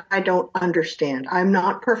state I don't understand. I'm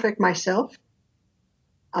not perfect myself,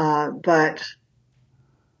 but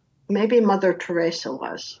maybe Mother Teresa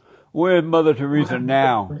was. Where's Mother Teresa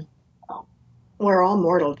now? We're all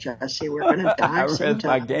mortal, Jesse. We're going to die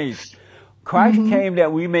sometime. Christ came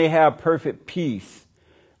that we may have perfect peace.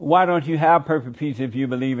 Why don't you have perfect peace if you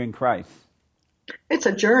believe in Christ? It's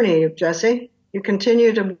a journey, Jesse. You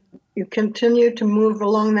continue to move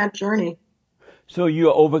along that journey. So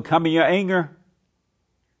you're overcoming your anger?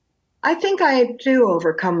 I think I do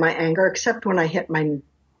overcome my anger, except when I hit my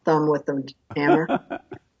thumb with the hammer.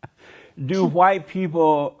 Are white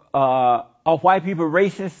people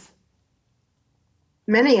racist?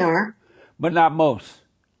 Many are. But not most.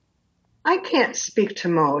 I can't speak to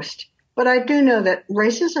most, but I do know that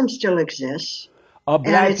racism still exists. And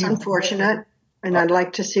it's unfortunate, and I'd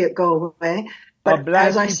like to see it go away. But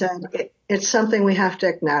as I said, it's something we have to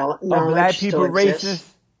acknowledge. Are black people racist?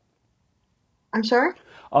 I'm sorry?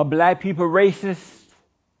 Are black people racist?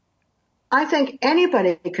 I think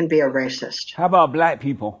anybody can be a racist. How about black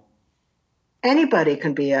people? Anybody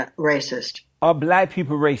can be a racist. Are black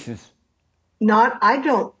people racist? I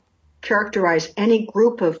don't characterize any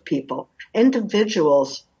group of people.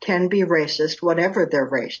 Individuals can be racist, whatever their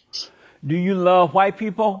race. Do you love white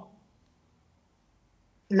people?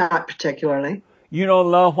 Not particularly. You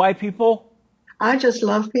don't love white people? I just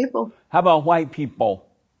love people. How about white people?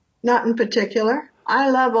 Not in particular. I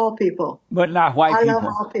love all people. But not white people. I love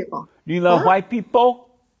all people. Do you love white people?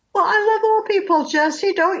 Well, I love all people,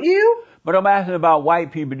 Jesse, don't you? But I'm asking about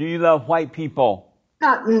white people. Do you love white people?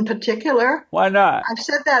 Not in particular. Why not? I've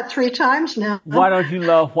said that 3 times now. Why don't you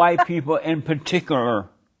love white people in particular?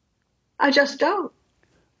 I just don't.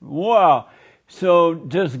 Wow. So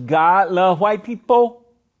does God love white people?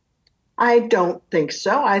 I don't think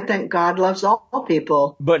so. I think God loves all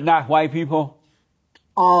people. But not white people?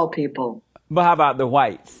 All people. But how about the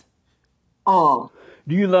whites? All.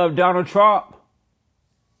 Do you love Donald Trump?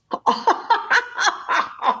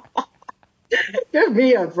 Give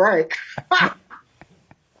me a break.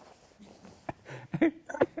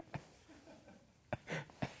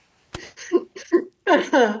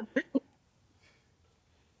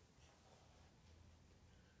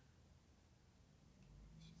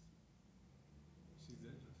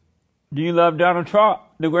 Do you love Donald Trump,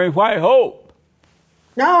 the great white hope?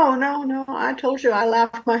 No. I told you I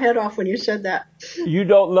laughed my head off when you said that. You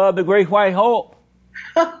don't love the great white hope?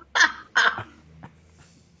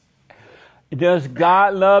 Does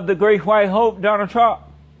God love the great white hope, Donald Trump?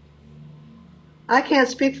 I can't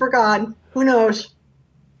speak for God. Who knows?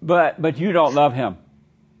 But you don't love him.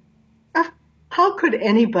 How could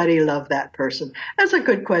anybody love that person? That's a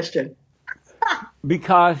good question.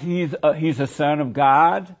 Because he's a son of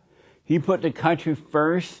God. He put the country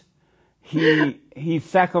first. He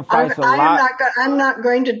sacrificed a lot. I'm not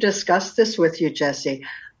going to discuss this with you, Jesse.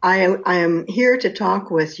 I am here to talk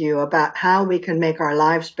with you about how we can make our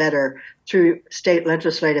lives better through state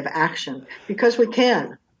legislative action, because we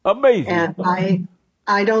can. Amazing. And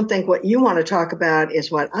I don't think what you want to talk about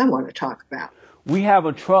is what I want to talk about. We have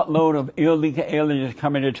a truckload of illegal aliens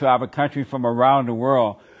coming into our country from around the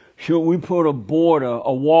world. Should we put a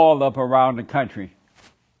wall up around the country?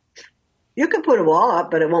 You can put a wall up,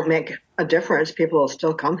 but it won't make a difference. People will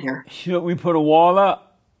still come here. Should we put a wall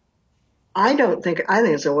up? I think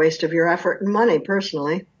it's a waste of your effort and money,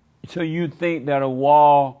 personally. So you think that a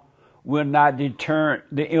wall will not deter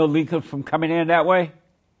the illegals from coming in that way?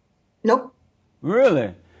 Nope.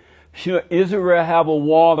 Really? Should Israel have a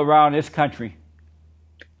wall around this country?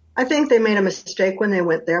 I think they made a mistake when they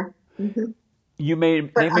went there. Mm-hmm.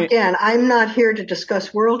 Again, I'm not here to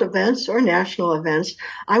discuss world events or national events.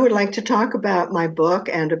 I would like to talk about my book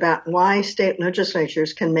and about why state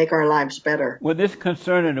legislatures can make our lives better. With this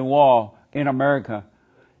concerning the wall in America,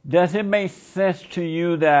 does it make sense to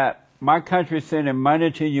you that my country is sending money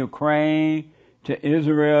to Ukraine, to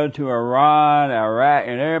Israel, to Iran, Iraq,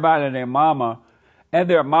 and everybody and their mama, and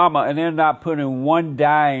they're not putting one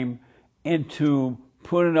dime into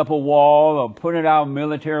putting up a wall or putting our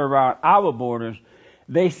military around our borders?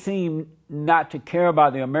 They seem not to care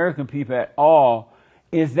about the American people at all.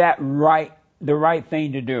 Is that the right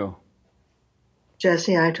thing to do?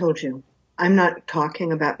 Jesse, I told you, I'm not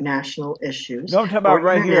talking about national issues. Don't talk about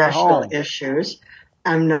right here at home. Issues.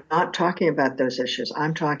 I'm not talking about those issues.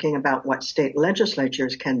 I'm talking about what state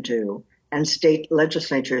legislatures can do. And state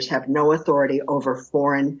legislatures have no authority over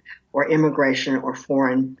foreign or immigration or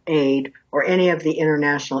foreign aid or any of the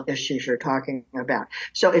international issues you're talking about.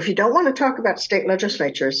 So if you don't want to talk about state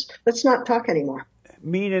legislatures, let's not talk anymore.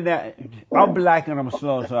 Meaning that, I'm black and I'm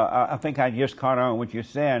slow, so I think I just caught on what you're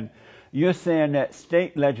saying. You're saying that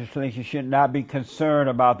state legislatures should not be concerned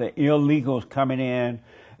about the illegals coming in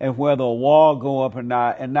and whether a wall go up or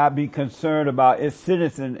not, and not be concerned about its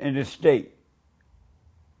citizens in the state.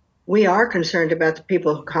 We are concerned about the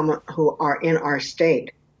people who are in our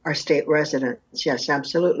state residents. Yes,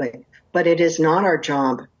 absolutely. But it is not our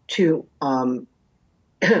job to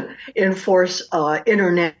enforce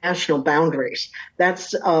international boundaries.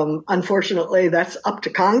 That's unfortunately that's up to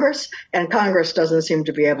Congress, and Congress doesn't seem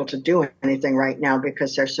to be able to do anything right now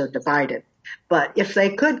because they're so divided. But if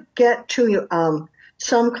they could get to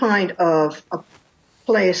some kind of a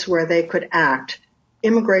place where they could act,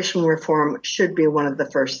 immigration reform should be one of the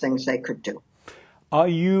first things they could do. Are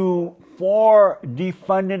you for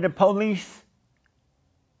defunding the police?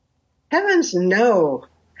 Heavens, no.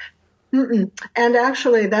 Mm-mm. And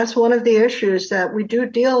actually, that's one of the issues that we do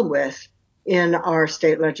deal with in our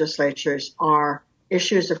state legislatures are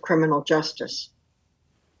issues of criminal justice.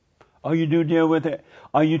 Oh, you do deal with it?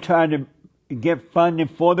 Are you trying to get funding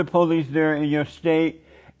for the police there in your state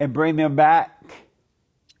and bring them back?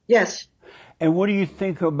 Yes. And what do you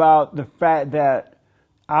think about the fact that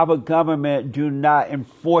our government do not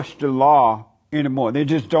enforce the law anymore? They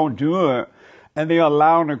just don't do it. And they're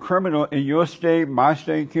allowing a criminal in your state, my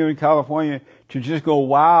state here in California, to just go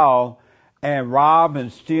wild and rob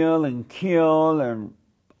and steal and kill and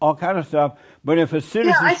all kind of stuff. But if a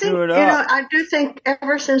citizen screw it up... I do think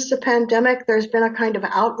ever since the pandemic, there's been a kind of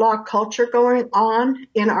outlaw culture going on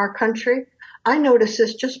in our country. I notice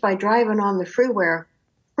this just by driving on the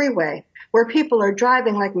freeway, where people are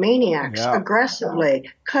driving like maniacs, aggressively,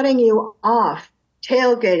 cutting you off,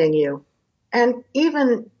 tailgating you, and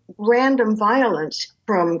even random violence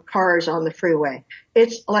from cars on the freeway.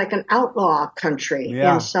 It's like an outlaw country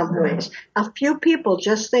in some ways. A few people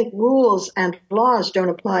just think rules and laws don't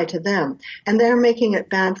apply to them, and they're making it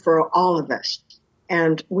bad for all of us.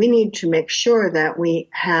 And we need to make sure that we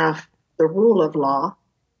have the rule of law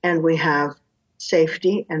and we have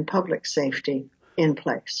safety and public safety in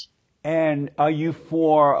place. And are you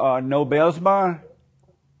for no bail bond?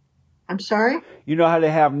 I'm sorry? You know how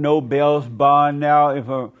they have no bail bond now? If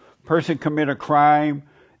a person commit a crime,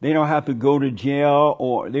 they don't have to go to jail,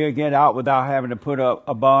 or they'll get out without having to put up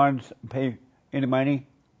a bond, pay any money?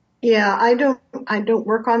 Yeah, I don't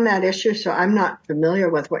work on that issue, so I'm not familiar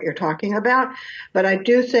with what you're talking about. But I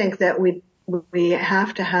do think that we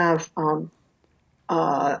have to have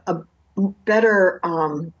a better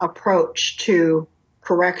approach to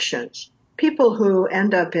corrections. People who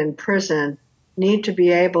end up in prison need to be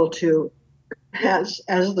able to, as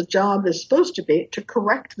the job is supposed to be, to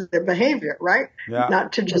correct their behavior, right? Yeah.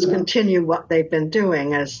 Not to just continue what they've been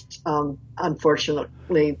doing, as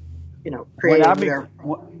unfortunately, created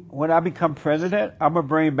when I become president, I'm gonna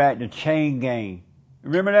bring back the chain gang.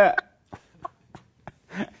 Remember that?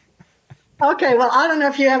 Okay, well, I don't know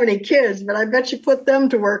if you have any kids, but I bet you put them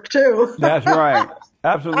to work too. That's right.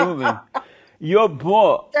 Absolutely. Your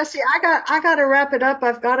book. Jesse, I got to wrap it up.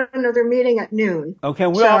 I've got another meeting at noon. Okay,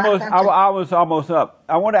 we're So almost, I have to- our hour's almost up.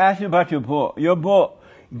 I want to ask you about your book. Your book,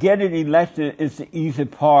 Getting Elected is the Easy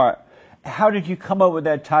Part. How did you come up with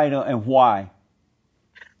that title and why?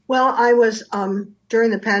 Well, I was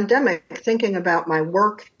during the pandemic thinking about my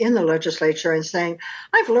work in the legislature and saying,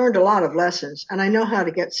 I've learned a lot of lessons and I know how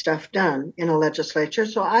to get stuff done in a legislature.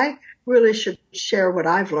 So I really should share what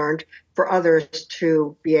I've learned for others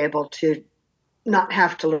to be able to not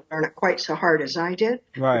have to learn it quite so hard as I did,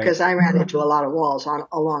 Right. because I ran into a lot of walls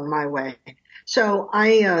along my way. So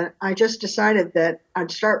I just decided that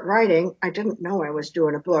I'd start writing. I didn't know I was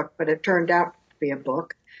doing a book, but it turned out to be a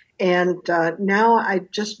book. And now I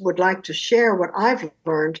just would like to share what I've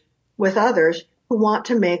learned with others who want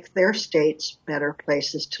to make their states better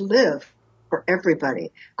places to live for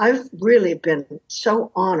everybody. I've really been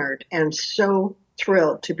so honored and so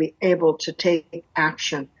thrilled to be able to take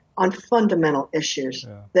action on fundamental issues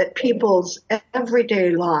that people's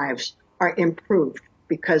everyday lives are improved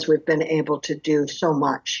because we've been able to do so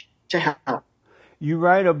much to help. You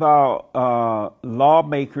write about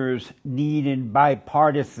lawmakers needing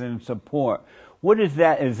bipartisan support. What is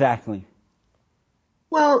that exactly?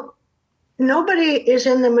 Well, nobody is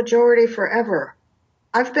in the majority forever.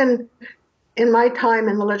 I've been, in my time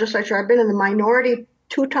in the legislature, I've been in the minority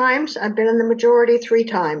 2 times. I've been in the majority 3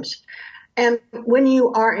 times. And when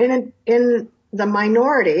you are in the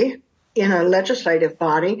minority in a legislative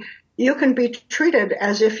body, you can be treated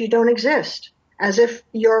as if you don't exist, as if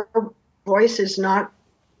your voice is not,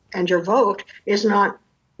 and your vote is not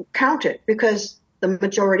counted because the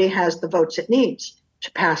majority has the votes it needs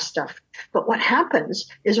to pass stuff. But what happens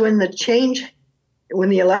is when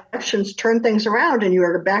the elections turn things around and you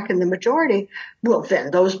are back in the majority, well, then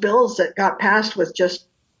those bills that got passed with just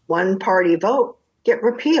one party vote get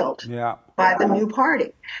repealed by the new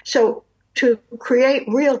party. So to create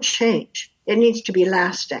real change, it needs to be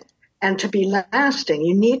lasting. And to be lasting,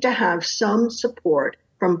 you need to have some support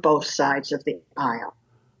from both sides of the aisle.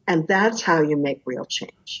 And that's how you make real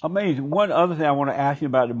change. Amazing. One other thing I want to ask you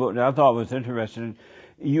about the book that I thought was interesting,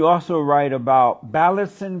 you also write about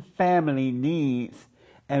balancing family needs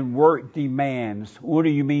and work demands. What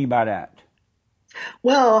do you mean by that?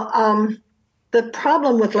 Well, the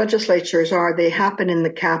problem with legislatures are they happen in the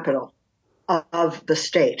capital of the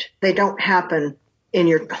state. They don't happen in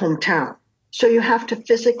your hometown. So you have to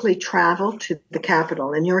physically travel to the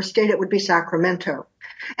capital. In your state, it would be Sacramento.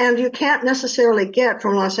 And you can't necessarily get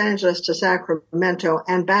from Los Angeles to Sacramento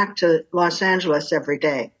and back to Los Angeles every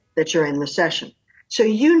day that you're in the session. So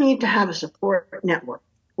you need to have a support network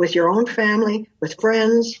with your own family, with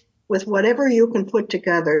friends, with whatever you can put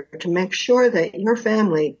together to make sure that your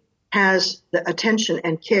family has the attention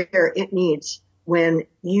and care it needs when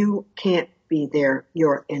you can't be there.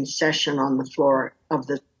 You're in session on the floor of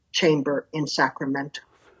the chamber in Sacramento.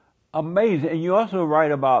 Amazing. And you also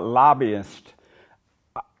write about lobbyists.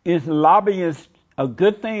 Is lobbyist a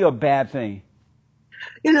good thing or a bad thing?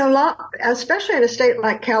 You know, especially in a state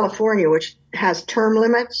like California, which has term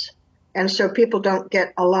limits, and so people don't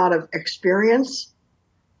get a lot of experience.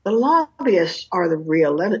 The lobbyists are the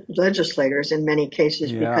real legislators in many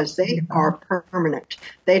cases because they are permanent.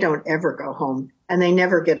 They don't ever go home, and they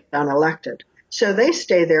never get unelected. So they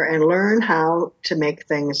stay there and learn how to make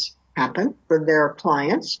things happen for their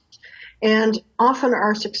clients, and often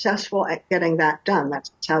are successful at getting that done.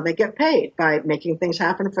 That's how they get paid, by making things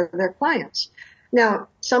happen for their clients. Now,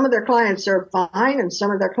 some of their clients are fine and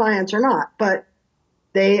some of their clients are not, but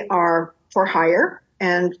they are for hire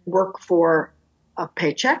and work for a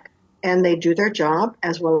paycheck, and they do their job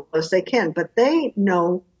as well as they can. But they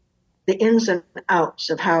know the ins and outs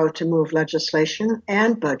of how to move legislation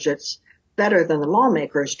and budgets better than the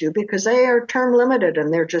lawmakers do because they are term limited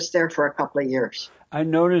and they're just there for a couple of years. I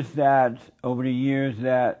noticed that over the years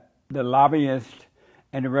that the lobbyists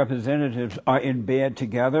and the representatives are in bed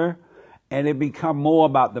together, and it become more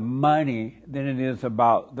about the money than it is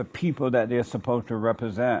about the people that they're supposed to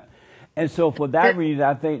represent. And so for that reason,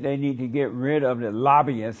 I think they need to get rid of the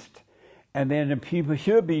lobbyists, and then the people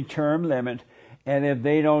should be term limit, and if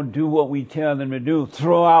they don't do what we tell them to do,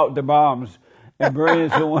 throw out the bombs and bring in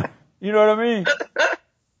someone. You know what I mean?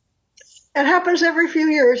 It happens every few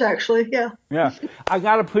years, actually, Yeah. I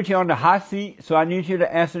got to put you on the hot seat, so I need you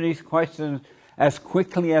to answer these questions as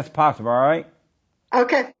quickly as possible, all right?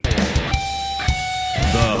 Okay.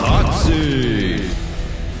 The hot seat.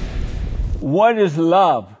 What is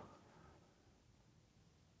love?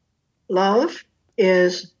 Love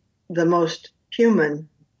is the most human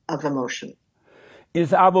of emotion.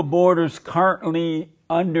 Is our borders currently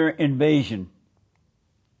under invasion?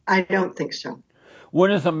 I don't think so.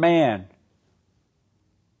 What is a man?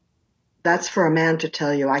 That's for a man to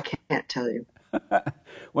tell you. I can't tell you.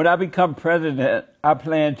 When I become president, I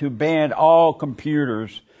plan to ban all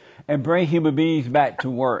computers and bring human beings back to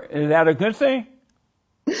work. Is that a good thing?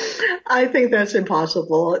 I think that's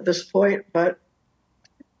impossible at this point, but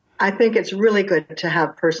I think it's really good to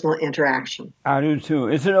have personal interaction. I do too.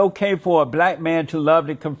 Is it okay for a black man to love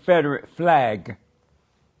the Confederate flag?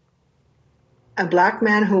 A black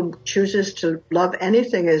man who chooses to love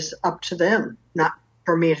anything is up to them, not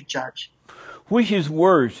for me to judge. Which is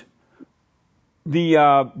worse,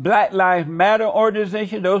 the Black Lives Matter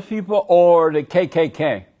organization, those people, or the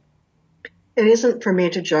KKK? It isn't for me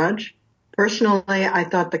to judge. Personally, I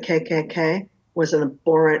thought the KKK was an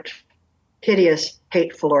abhorrent, hideous,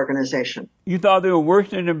 hateful organization. You thought they were worse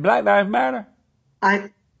than the Black Lives Matter? I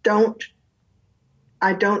don't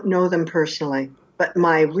know them personally, but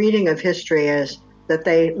my reading of history is that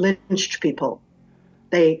they lynched people.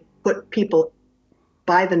 They put people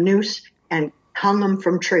by the noose and hung them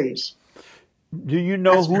from trees. Do you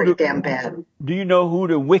know That's pretty damn bad. Do you know who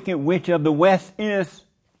the Wicked Witch of the West is?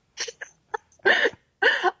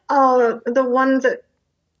 Oh, the one that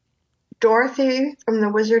Dorothy from The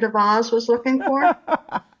Wizard of Oz was looking for?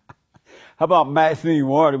 How about Maxine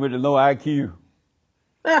Waters with the low IQ?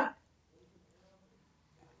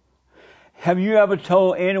 Have you ever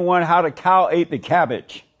told anyone how the cow ate the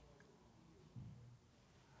cabbage?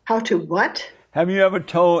 How to what? Have you ever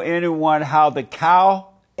told anyone how the cow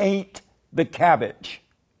ate the cabbage?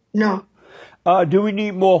 No. Do we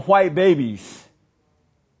need more white babies?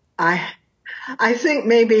 I think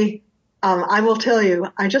maybe, I will tell you,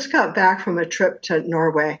 I just got back from a trip to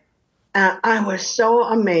Norway, and I was so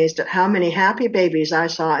amazed at how many happy babies I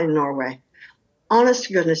saw in Norway. Honest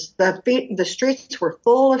to goodness, the streets were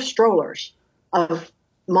full of strollers of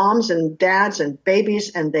moms and dads and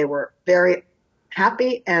babies, and they were very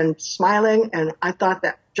happy and smiling, and I thought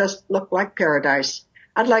that just looked like paradise.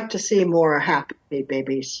 I'd like to see more happy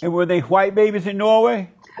babies. And were they white babies in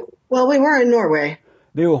Norway? Well, we were in Norway.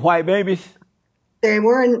 They were white babies?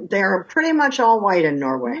 They're pretty much all white in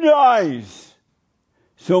Norway. Nice.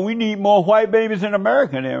 So we need more white babies in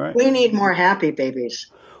America then, right? We need more happy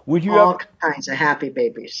babies. Would you all ever, kinds of happy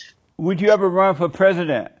babies. would you ever run for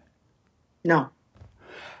president? No.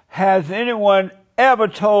 Has anyone ever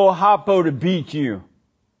told Hoppo to beat you?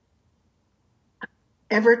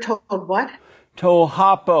 Ever told what? Told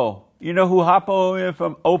Hoppo. You know who Hoppo is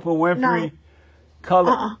from Oprah Winfrey? No.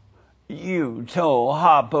 Color. You told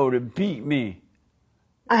Hoppo to beat me.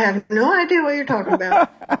 I have no idea what you're talking about.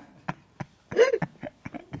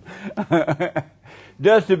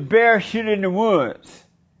 Does the bear shit in the woods?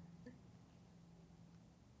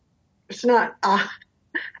 It's not.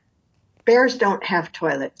 Bears don't have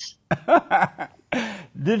toilets.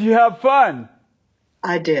 Did you have fun?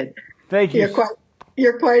 I did. Thank you.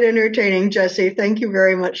 You're quite entertaining, Jesse. Thank you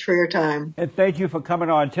very much for your time. And thank you for coming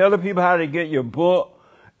on. Tell the people how to get your book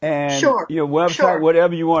and Sure, your website, sure.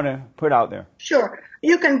 whatever you want to put out there. Sure.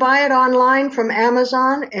 You can buy it online from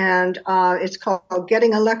Amazon, and it's called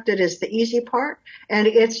Getting Elected is the Easy Part. And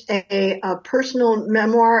it's a personal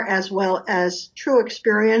memoir as well as true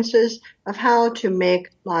experiences of how to make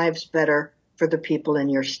lives better for the people in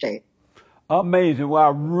your state. Amazing. Well,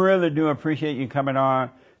 I really do appreciate you coming on.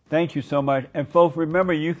 Thank you so much. And folks,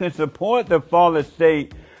 remember, you can support The Fallen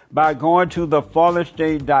State by going to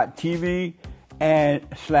TheFallenState.tv and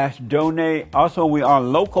 /donate. Also, we are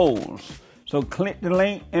locals. So click the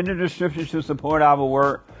link in the description to support our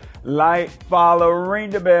work. Like, follow, ring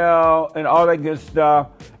the bell, and all that good stuff.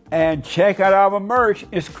 And check out our merch.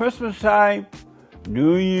 It's Christmas time,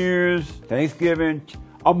 New Year's, Thanksgiving.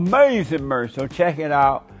 Amazing merch. So check it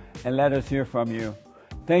out and let us hear from you.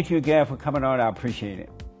 Thank you again for coming on. I appreciate it.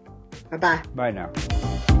 Bye-bye. Bye now.